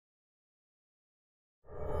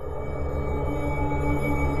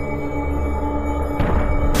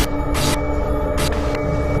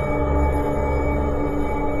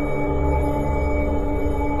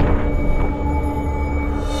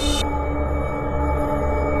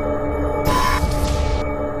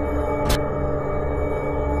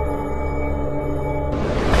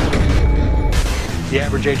The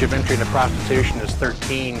average age of entry into prostitution is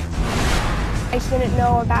 13. I shouldn't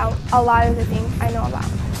know about a lot of the things I know about.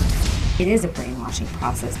 It is a brainwashing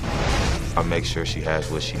process. I make sure she has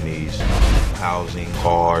what she needs. Housing,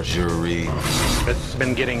 cars, jewelry. It's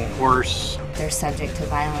been getting worse. They're subject to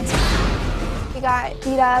violence. He got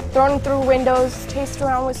beat up, thrown through windows, chased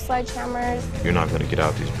around with sledgehammers. You're not going to get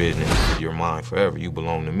out this business. You're mine forever. You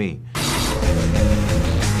belong to me.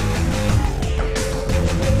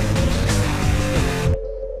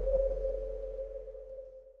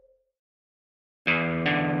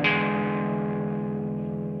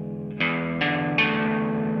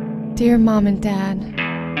 Dear Mom and Dad,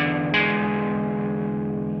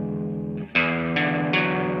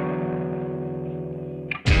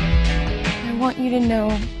 I want you to know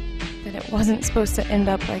that it wasn't supposed to end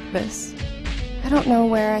up like this. I don't know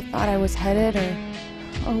where I thought I was headed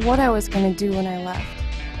or what I was going to do when I left,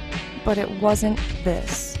 but it wasn't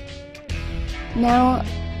this. Now,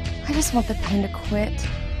 I just want the pain to quit.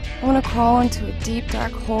 I want to crawl into a deep,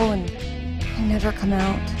 dark hole and never come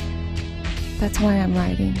out. That's why I'm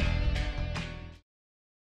writing.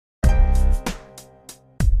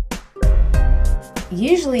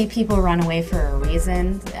 Usually people run away for a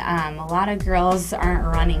reason. A lot of girls aren't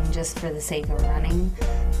running just for the sake of running.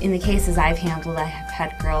 In the cases I've handled, I have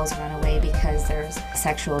had girls run away because there's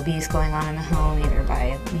sexual abuse going on in the home, either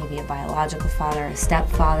by maybe a biological father, a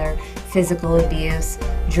stepfather, physical abuse,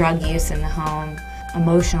 drug use in the home,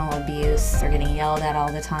 emotional abuse, they're getting yelled at all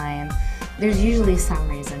the time. There's usually some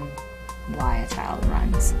reason why a child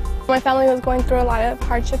runs. My family was going through a lot of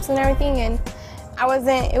hardships and everything, and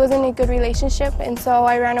it wasn't a good relationship, and so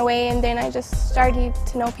I ran away, and then I just started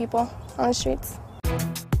to know people on the streets.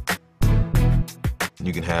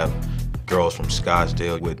 You can have girls from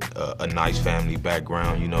Scottsdale with a nice family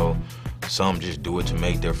background, you know. Some just do it to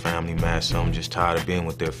make their family mad. Some just tired of being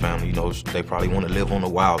with their family. You know, they probably want to live on the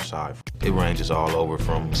wild side. It ranges all over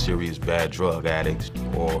from serious bad drug addicts,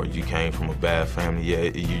 or you came from a bad family.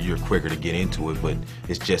 Yeah, you're quicker to get into it, but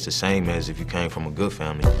it's just the same as if you came from a good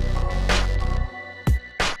family.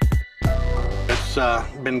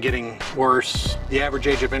 It's been getting worse. The average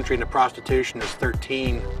age of entry into prostitution is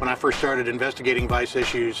 13. When I first started investigating vice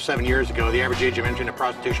issues 7 years ago, the average age of entry into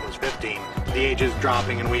prostitution was 15. The age is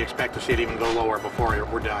dropping, and we expect to see it even go lower before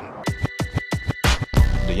we're done.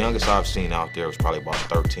 The youngest I've seen out there was probably about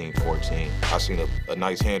 13, 14. I've seen a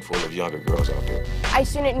nice handful of younger girls out there. I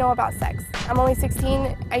shouldn't know about sex. I'm only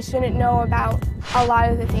 16. I shouldn't know about a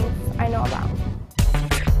lot of the things I know about.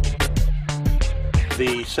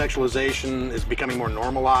 The sexualization is becoming more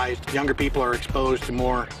normalized. Younger people are exposed to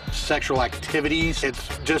more sexual activities. It's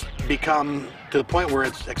just become to the point where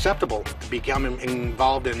it's acceptable to become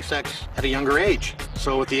involved in sex at a younger age.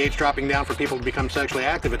 So with the age dropping down for people to become sexually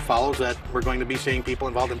active, it follows that we're going to be seeing people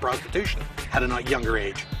involved in prostitution at a younger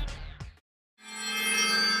age.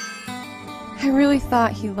 I really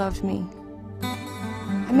thought he loved me.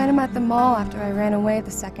 I met him at the mall after I ran away the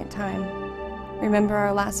second time. Remember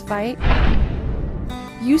our last fight?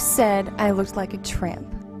 You said I looked like a tramp,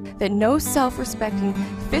 that no self-respecting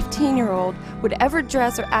 15-year-old would ever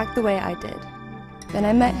dress or act the way I did. Then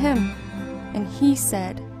I met him, and he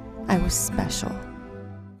said I was special.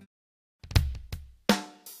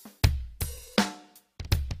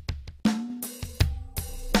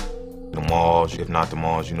 The malls, if not the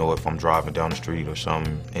malls, you know, if I'm driving down the street or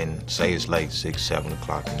something, and say it's late, 6, 7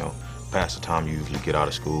 o'clock, you know, past the time you usually get out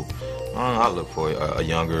of school, I look for a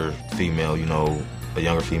younger female, you know, a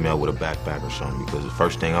younger female with a backpack or something, because the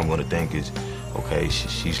first thing I'm going to think is, okay,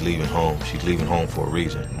 she's leaving home. She's leaving home for a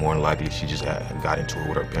reason. More than likely, she just got into it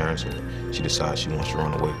with her parents, and she decides she wants to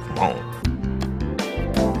run away from home.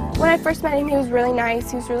 When I first met him, he was really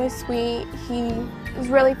nice. He was really sweet. He was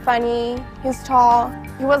really funny. He was tall.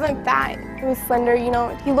 He wasn't fat. He was slender, you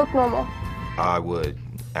know. He looked normal. I would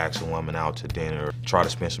ask a woman out to dinner, try to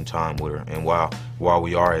spend some time with her, and while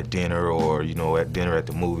we are at dinner, or you know, at dinner at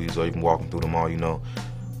the movies, or even walking through the mall, you know,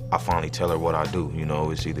 I finally tell her what I do. You know,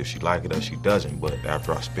 it's either she likes it or she doesn't. But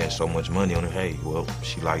after I spend so much money on her, hey, well,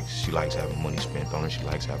 she likes having money spent on her. She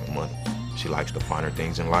likes having money. She likes the finer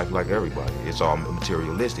things in life, like everybody. It's all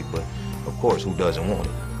materialistic, but of course, who doesn't want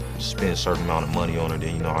it? Spend a certain amount of money on her,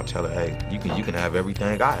 then you know, I tell her, hey, you can have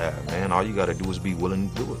everything I have, man. All you got to do is be willing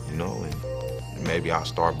to do it, you know. And maybe I'll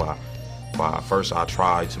start by first I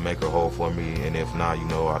try to make her whole for me, and if not, you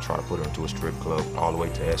know, I try to put her into a strip club, all the way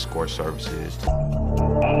to escort services.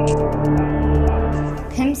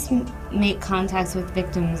 Pimps make contacts with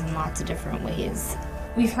victims in lots of different ways.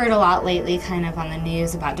 We've heard a lot lately kind of on the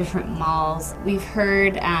news about different malls. We've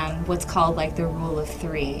heard what's called like the rule of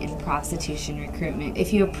 3 in prostitution recruitment.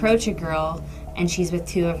 If you approach a girl and she's with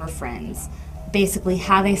 2 of her friends, basically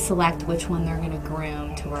how they select which one they're going to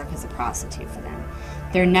groom to work as a prostitute for them.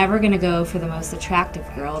 They're never going to go for the most attractive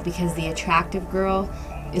girl because the attractive girl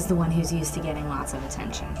is the one who's used to getting lots of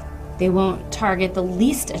attention. They won't target the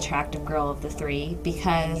least attractive girl of the three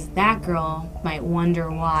because that girl might wonder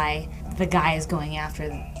why the guy is going after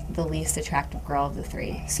the least attractive girl of the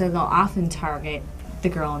three. So they'll often target the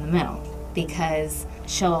girl in the middle because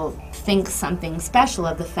she'll think something special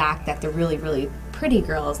of the fact that the really, really pretty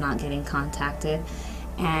girl is not getting contacted,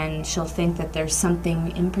 and she'll think that there's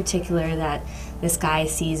something in particular that this guy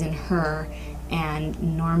sees in her, and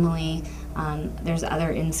normally there's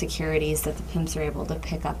other insecurities that the pimps are able to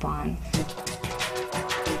pick up on.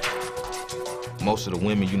 Most of the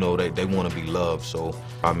women, you know, they want to be loved, so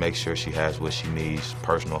I make sure she has what she needs,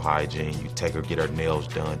 personal hygiene. You take her, get her nails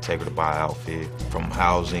done, take her to buy an outfit, from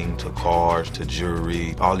housing to cars to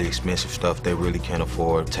jewelry, all the expensive stuff they really can't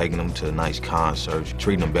afford, taking them to nice concerts,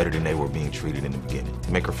 treating them better than they were being treated in the beginning.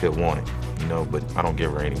 Make her feel wanted, you know, but I don't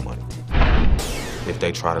give her any money. If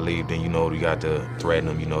they try to leave, then, you know, you got to threaten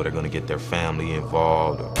them, you know, they're going to get their family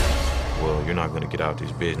involved. Or, well, you're not going to get out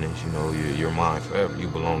this business, you know, you're mine forever, you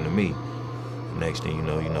belong to me. Next thing you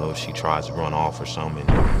know, she tries to run off or something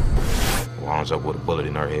and winds up with a bullet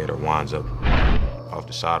in her head or winds up off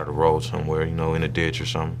the side of the road somewhere, you know, in a ditch or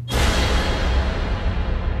something.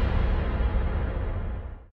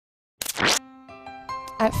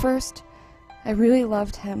 At first, I really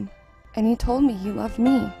loved him, and he told me he loved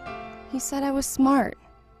me. He said I was smart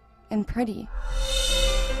and pretty.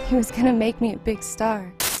 He was gonna make me a big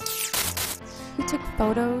star. He took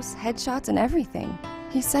photos, headshots, and everything.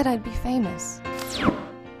 He said I'd be famous.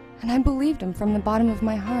 And I believed him from the bottom of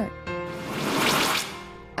my heart.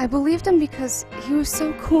 I believed him because he was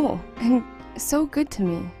so cool and so good to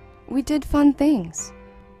me. We did fun things.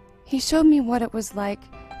 He showed me what it was like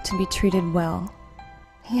to be treated well.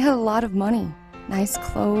 He had a lot of money, nice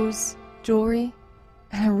clothes, jewelry,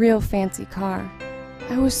 and a real fancy car.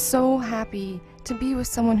 I was so happy to be with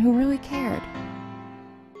someone who really cared.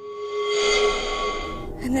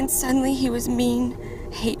 And then suddenly he was mean,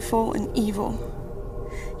 hateful, and evil.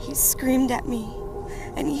 He screamed at me,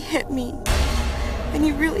 and he hit me, and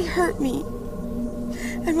he really hurt me.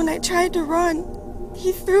 And when I tried to run,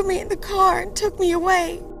 he threw me in the car and took me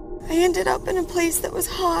away. I ended up in a place that was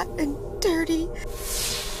hot and dirty,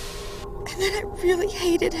 and then I really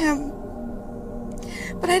hated him.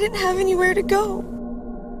 But I didn't have anywhere to go.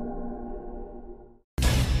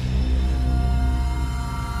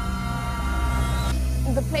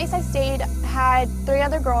 The place I stayed had 3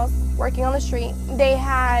 other girls working on the street. They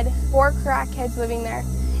had 4 crackheads living there.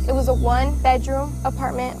 It was a 1-bedroom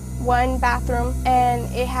apartment, 1 bathroom, and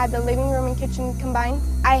it had the living room and kitchen combined.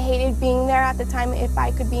 I hated being there at the time. If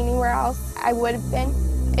I could be anywhere else, I would have been.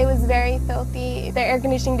 It was very filthy. The air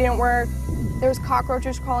conditioning didn't work. There was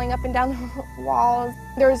cockroaches crawling up and down the walls.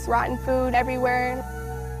 There was rotten food everywhere.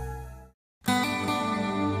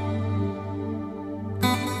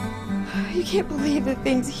 You can't believe the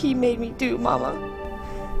things he made me do, Mama.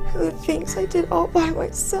 The things I did all by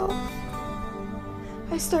myself.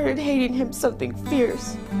 I started hating him something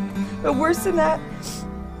fierce. But worse than that,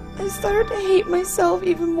 I started to hate myself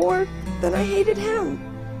even more than I hated him.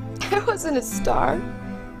 I wasn't a star.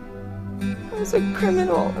 I was a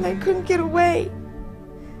criminal and I couldn't get away.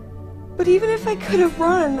 But even if I could have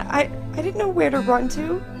run, I didn't know where to run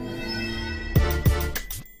to.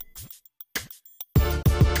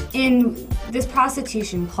 In this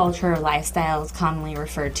prostitution culture or lifestyle is commonly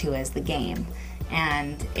referred to as the game.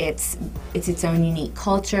 And it's its own unique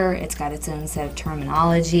culture, it's got its own set of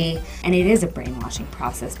terminology, and it is a brainwashing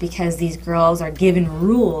process because these girls are given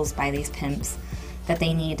rules by these pimps that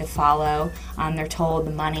they need to follow. They're told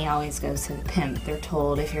the money always goes to the pimp. They're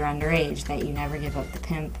told if you're underage that you never give up the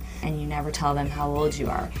pimp and you never tell them how old you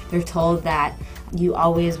are. They're told that you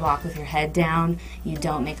always walk with your head down, you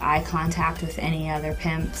don't make eye contact with any other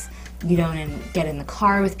pimps, you don't get in the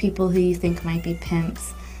car with people who you think might be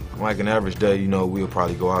pimps. Like an average day, you know, we'll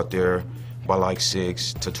probably go out there by like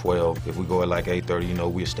 6 to 12. If we go at like 8:30, you know,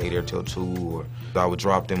 we'll stay there till 2, or I would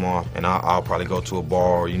drop them off and I'll probably go to a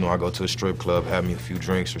bar, or, you know, I go to a strip club, have me a few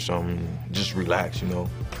drinks or something, just relax, you know.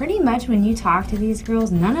 Pretty much when you talk to these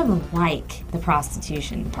girls, none of them like the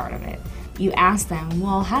prostitution part of it. You ask them,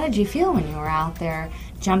 well, how did you feel when you were out there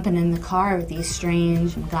jumping in the car with these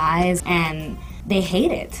strange guys? And they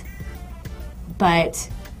hate it. But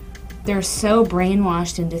they're so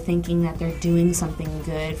brainwashed into thinking that they're doing something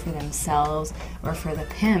good for themselves or for the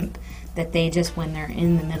pimp that they just, when they're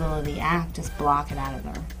in the middle of the act, just block it out of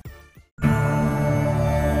there.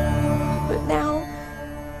 But now,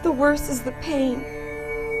 the worst is the pain.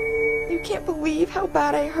 You can't believe how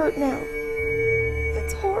bad I hurt now.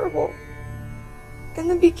 horrible. In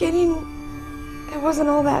the beginning, it wasn't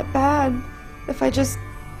all that bad if I just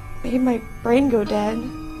made my brain go dead.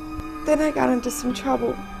 Then I got into some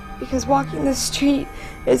trouble because walking the street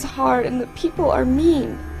is hard and the people are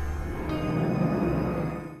mean.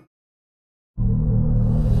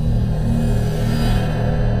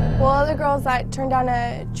 Well, other girls that turned down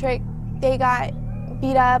a trick, they got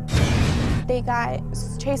beat up, they got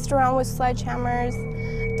chased around with sledgehammers,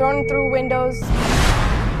 thrown through windows,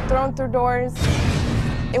 thrown through doors.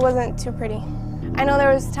 It wasn't too pretty. I know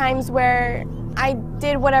there was times where I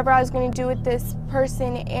did whatever I was going to do with this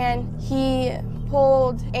person and he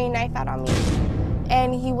pulled a knife out on me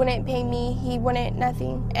and he wouldn't pay me, he wouldn't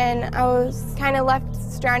nothing. And I was kind of left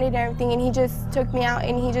stranded and everything, and he just took me out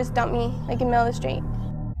and he just dumped me like in the middle of the street.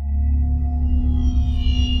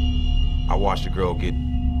 I watched a girl get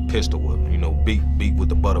pistol whipped, you know, beat with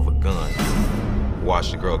the butt of a gun.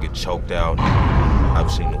 Watched a girl get choked out. I've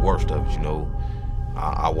seen the worst of it, you know.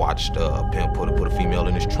 I watched a pimp put a female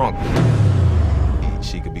in his trunk.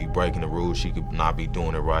 She could be breaking the rules, she could not be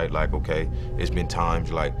doing it right. Like, okay, it's been times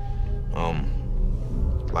like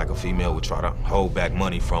a female would try to hold back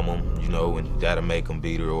money from him, you know, and that'll make him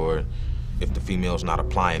beat her. Or if the female's not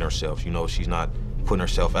applying herself, you know, she's not putting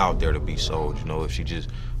herself out there to be sold, you know, if she just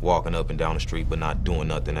walking up and down the street but not doing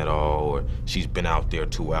nothing at all, or she's been out there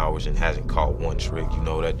 2 hours and hasn't caught one trick, you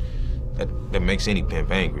know, that makes any pimp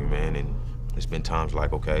angry, man. And it's been times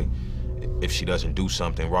like, okay, if she doesn't do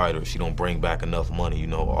something right, or if she don't bring back enough money, you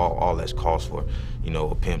know, all that's cause for, you know,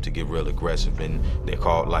 a pimp to get real aggressive, and they're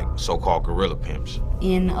called like so-called guerrilla pimps.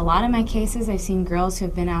 In a lot of my cases, I've seen girls who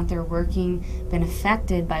have been out there working, been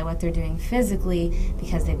affected by what they're doing physically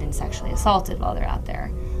because they've been sexually assaulted while they're out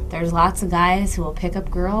there. There's lots of guys who will pick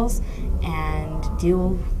up girls and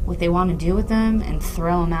do what they want to do with them and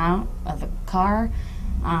throw them out of the car,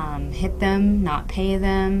 hit them, not pay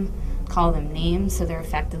them, call them names, so they're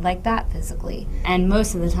affected like that physically. And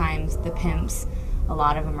most of the times, the pimps, a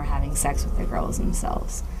lot of them are having sex with the girls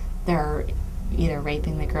themselves. They're either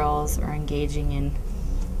raping the girls or engaging in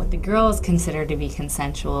what the girls consider to be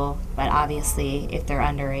consensual, but obviously, if they're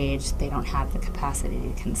underage, they don't have the capacity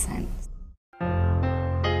to consent.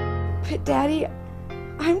 But Daddy,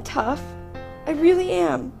 I'm tough. I really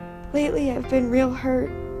am. Lately, I've been real hurt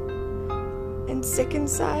and sick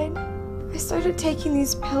inside. I started taking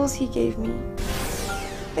these pills he gave me.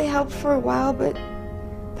 They helped for a while, but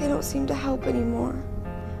they don't seem to help anymore.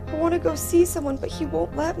 I want to go see someone, but he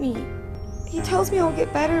won't let me. He tells me I'll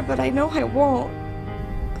get better, but I know I won't.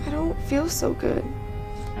 I don't feel so good.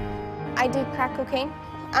 I did crack cocaine.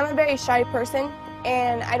 I'm a very shy person,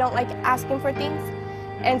 and I don't like asking for things.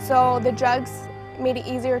 And so the drugs made it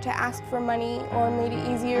easier to ask for money, or made it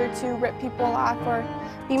easier to rip people off, or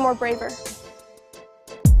be more braver.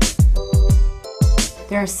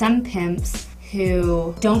 There are some pimps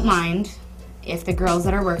who don't mind if the girls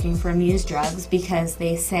that are working for them use drugs because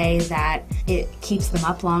they say that it keeps them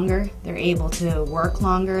up longer, they're able to work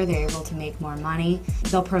longer, they're able to make more money.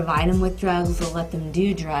 They'll provide them with drugs, they'll let them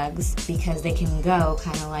do drugs because they can go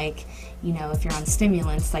kind of like, you know, if you're on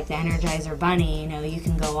stimulants like the Energizer Bunny, you know, you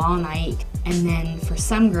can go all night. And then for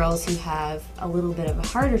some girls who have a little bit of a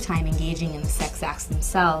harder time engaging in the sex acts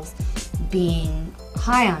themselves, being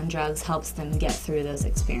high on drugs helps them get through those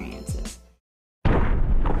experiences.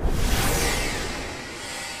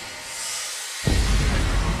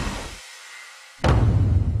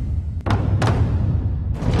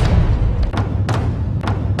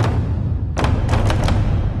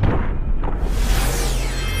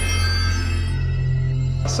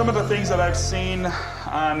 Some of the things that I've seen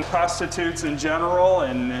on prostitutes in general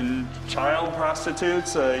and child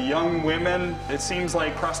prostitutes, young women, it seems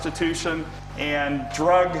like prostitution and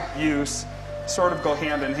drug use sort of go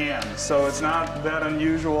hand in hand. So it's not that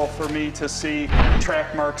unusual for me to see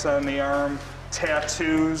track marks on the arm,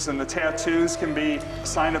 tattoos, and the tattoos can be a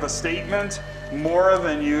sign of a statement. More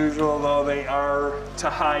than usual, though, they are to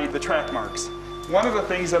hide the track marks. One of the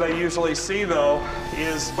things that I usually see, though,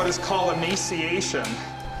 is what is called emaciation.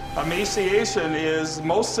 Emaciation is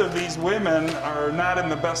most of these women are not in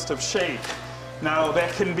the best of shape. Now,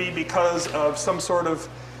 that can be because of some sort of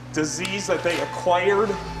disease that they acquired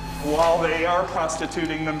while they are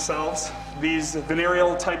prostituting themselves. These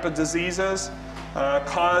venereal type of diseases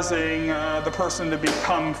causing the person to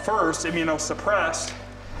become first immunosuppressed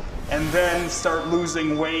and then start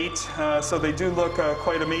losing weight. So they do look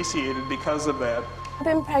quite emaciated because of that. I've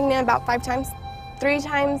been pregnant about 5 times. 3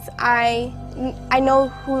 times I know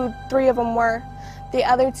who 3 of them were. The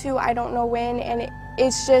other 2 I don't know when, and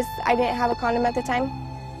it's just I didn't have a condom at the time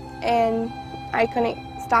and I couldn't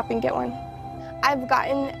stop and get one. I've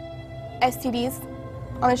gotten STDs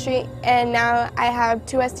on the street, and now I have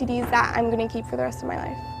 2 STDs that I'm going to keep for the rest of my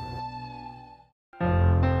life.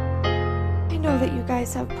 I know that you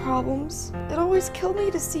guys have problems. It always kills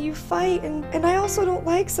me to see you fight, and I also don't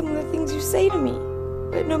like some of the things you say to me.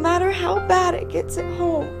 But no matter how bad it gets at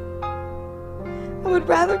home, I would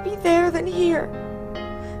rather be there than here.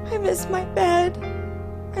 I miss my bed.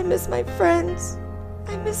 I miss my friends.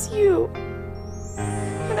 I miss you.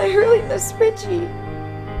 And I really miss Richie.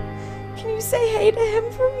 Can you say hey to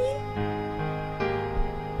him for me?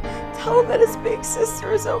 Tell him that his big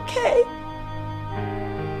sister is okay.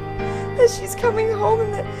 That she's coming home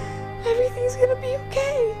and that everything's gonna be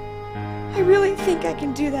okay. I really think I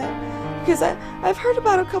can do that because I've heard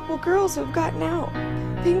about a couple girls who've gotten out.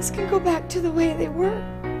 Things can go back to the way they were,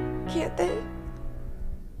 can't they?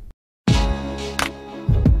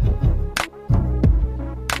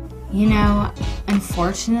 You know,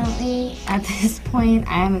 unfortunately, at this point,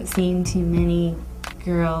 I haven't seen too many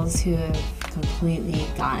girls who have completely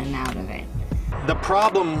gotten out of it. The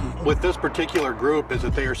problem with this particular group is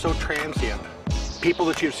that they are so transient. People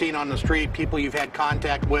that you've seen on the street, people you've had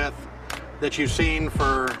contact with, that you've seen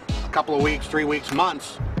for a couple of weeks, 3 weeks,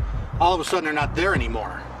 months, all of a sudden they're not there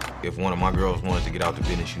anymore. If one of my girls wanted to get out the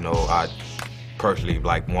business, you know, I'd personally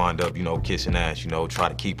wind up, kissing ass, try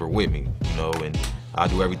to keep her with me, and I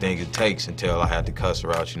do everything it takes until I had to cuss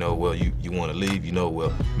her out, well, you want to leave,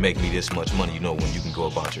 well, make me this much money, when you can go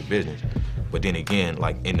about your business. But then again,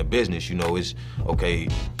 in the business, it's okay,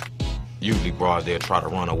 usually broads, they'll try to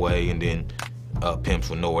run away, and then pimps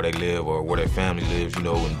will know where they live or where their family lives,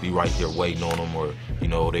 and be right there waiting on them, or,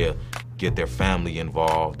 they'll get their family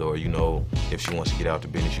involved, or, if she wants to get out the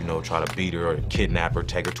business, try to beat her or kidnap her,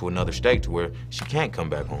 take her to another state to where she can't come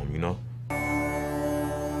back home,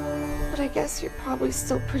 But I guess you're probably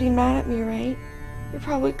still pretty mad at me, right? You're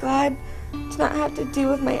probably glad to not have to deal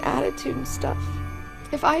with my attitude and stuff.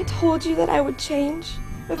 If I told you that I would change,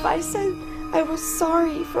 if I said I was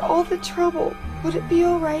sorry for all the trouble, would it be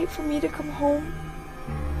all right for me to come home?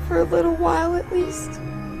 For a little while at least?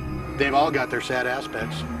 They've all got their sad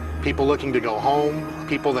aspects. People looking to go home,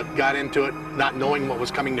 people that got into it not knowing what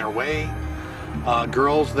was coming their way,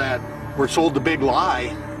 girls that were sold the big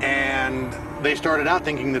lie, and they started out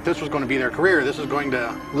thinking that this was going to be their career, this is going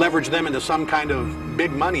to leverage them into some kind of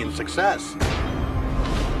big money and success.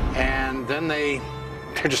 And then they're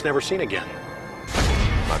just never seen again.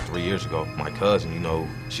 About 3 years ago, my cousin,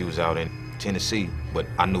 she was out in Tennessee, but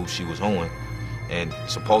I knew she was home, and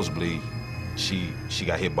supposedly she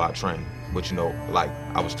got hit by a train. But like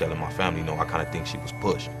I was telling my family, I kind of think she was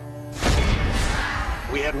pushed.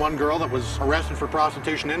 We had one girl that was arrested for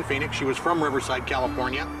prostitution in Phoenix. She was from Riverside,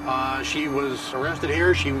 California. She was arrested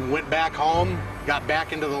here. She went back home, got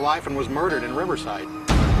back into the life, and was murdered in Riverside.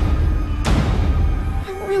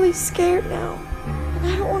 I'm really scared now, and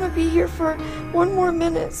I don't want to be here for one more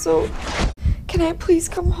minute, so can I please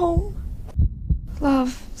come home?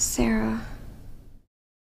 Love, Sarah.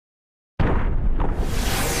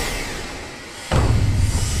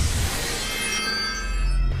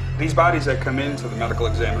 These bodies that come into the medical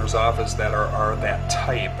examiner's office that are that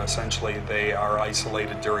type, essentially they are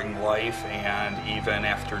isolated during life, and even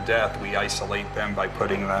after death we isolate them by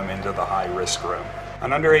putting them into the high-risk room. An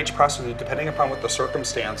underage prostitute, depending upon what the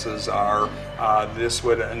circumstances are, this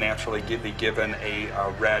would naturally be given a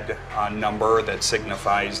red number that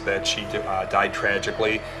signifies that she died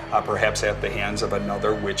tragically, perhaps at the hands of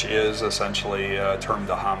another, which is essentially termed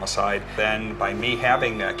a homicide. Then by me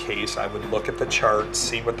having that case, I would look at the chart,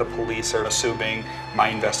 see what the police are assuming, my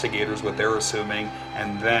investigators what they're assuming,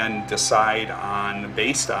 and then decide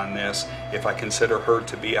based on this, if I consider her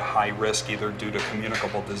to be a high risk either due to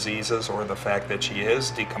communicable diseases or the fact that she is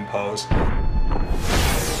decomposed.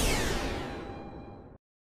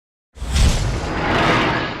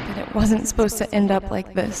 But it wasn't supposed to end up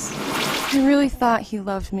like this. I really thought he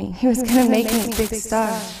loved me. He was gonna make me a big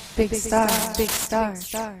star. Big star. Big star. Big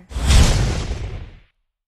star.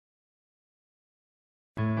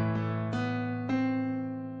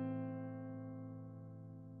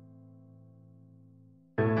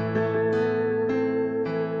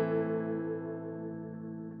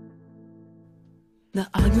 The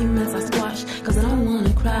arguments I squash, cause I don't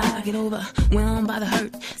wanna cry. I get overwhelmed by the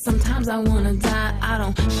hurt. Sometimes I wanna die. I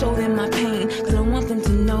don't show them my pain, cause I don't want them to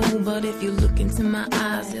know. But if you look into my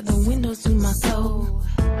eyes, they're the windows to my soul.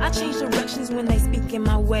 I change directions when they speak in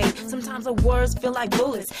my way. Sometimes the words feel like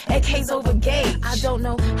bullets, AKs over gauge. I don't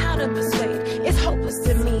know how to persuade, it's hopeless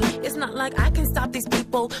to me. It's not like I can stop these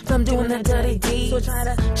people from doing the dirty deeds. So I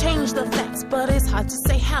try to change the facts, but it's hard to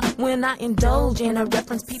say how. When I indulge in a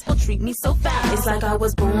reference, people treat me so fast. It's like I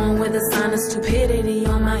was born with a sign of stupidity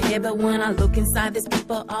on my head, but when I look inside these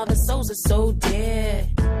people, all the souls are so dead.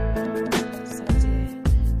 So dead.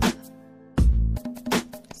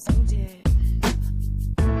 So dead.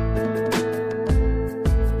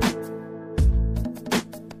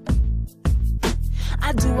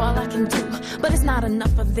 I do all I can do, but it's not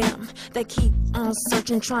enough of them. They keep on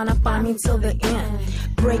searching, trying to find me till the end.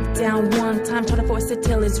 Break down one time, try to force it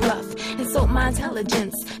till it's rough. Insult my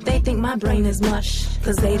intelligence, they think my brain is mush.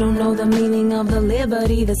 Cause they don't know the meaning of the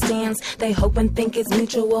liberty that stands. They hope and think it's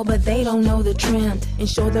mutual, but they don't know the trend.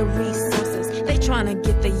 Ensure the resources, they trying to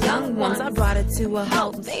get the young ones. I brought it to a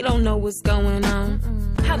halt, they don't know what's going on.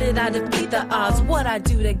 How did I defeat the odds? What I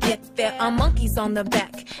do to get there? I'm monkeys on the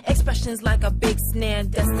back. Expressions like a big snare.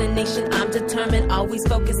 Destination, I'm determined. Always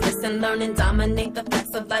focus, listen, learn, and dominate the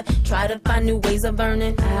facts of life. Try to find new ways of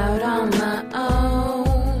earning. Out on my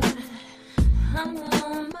own. I'm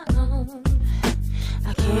on my own.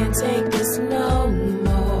 I can't take this no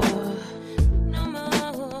more. No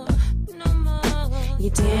more. No more. You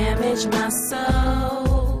damage my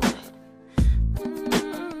soul.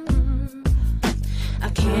 I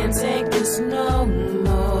can't take this no more.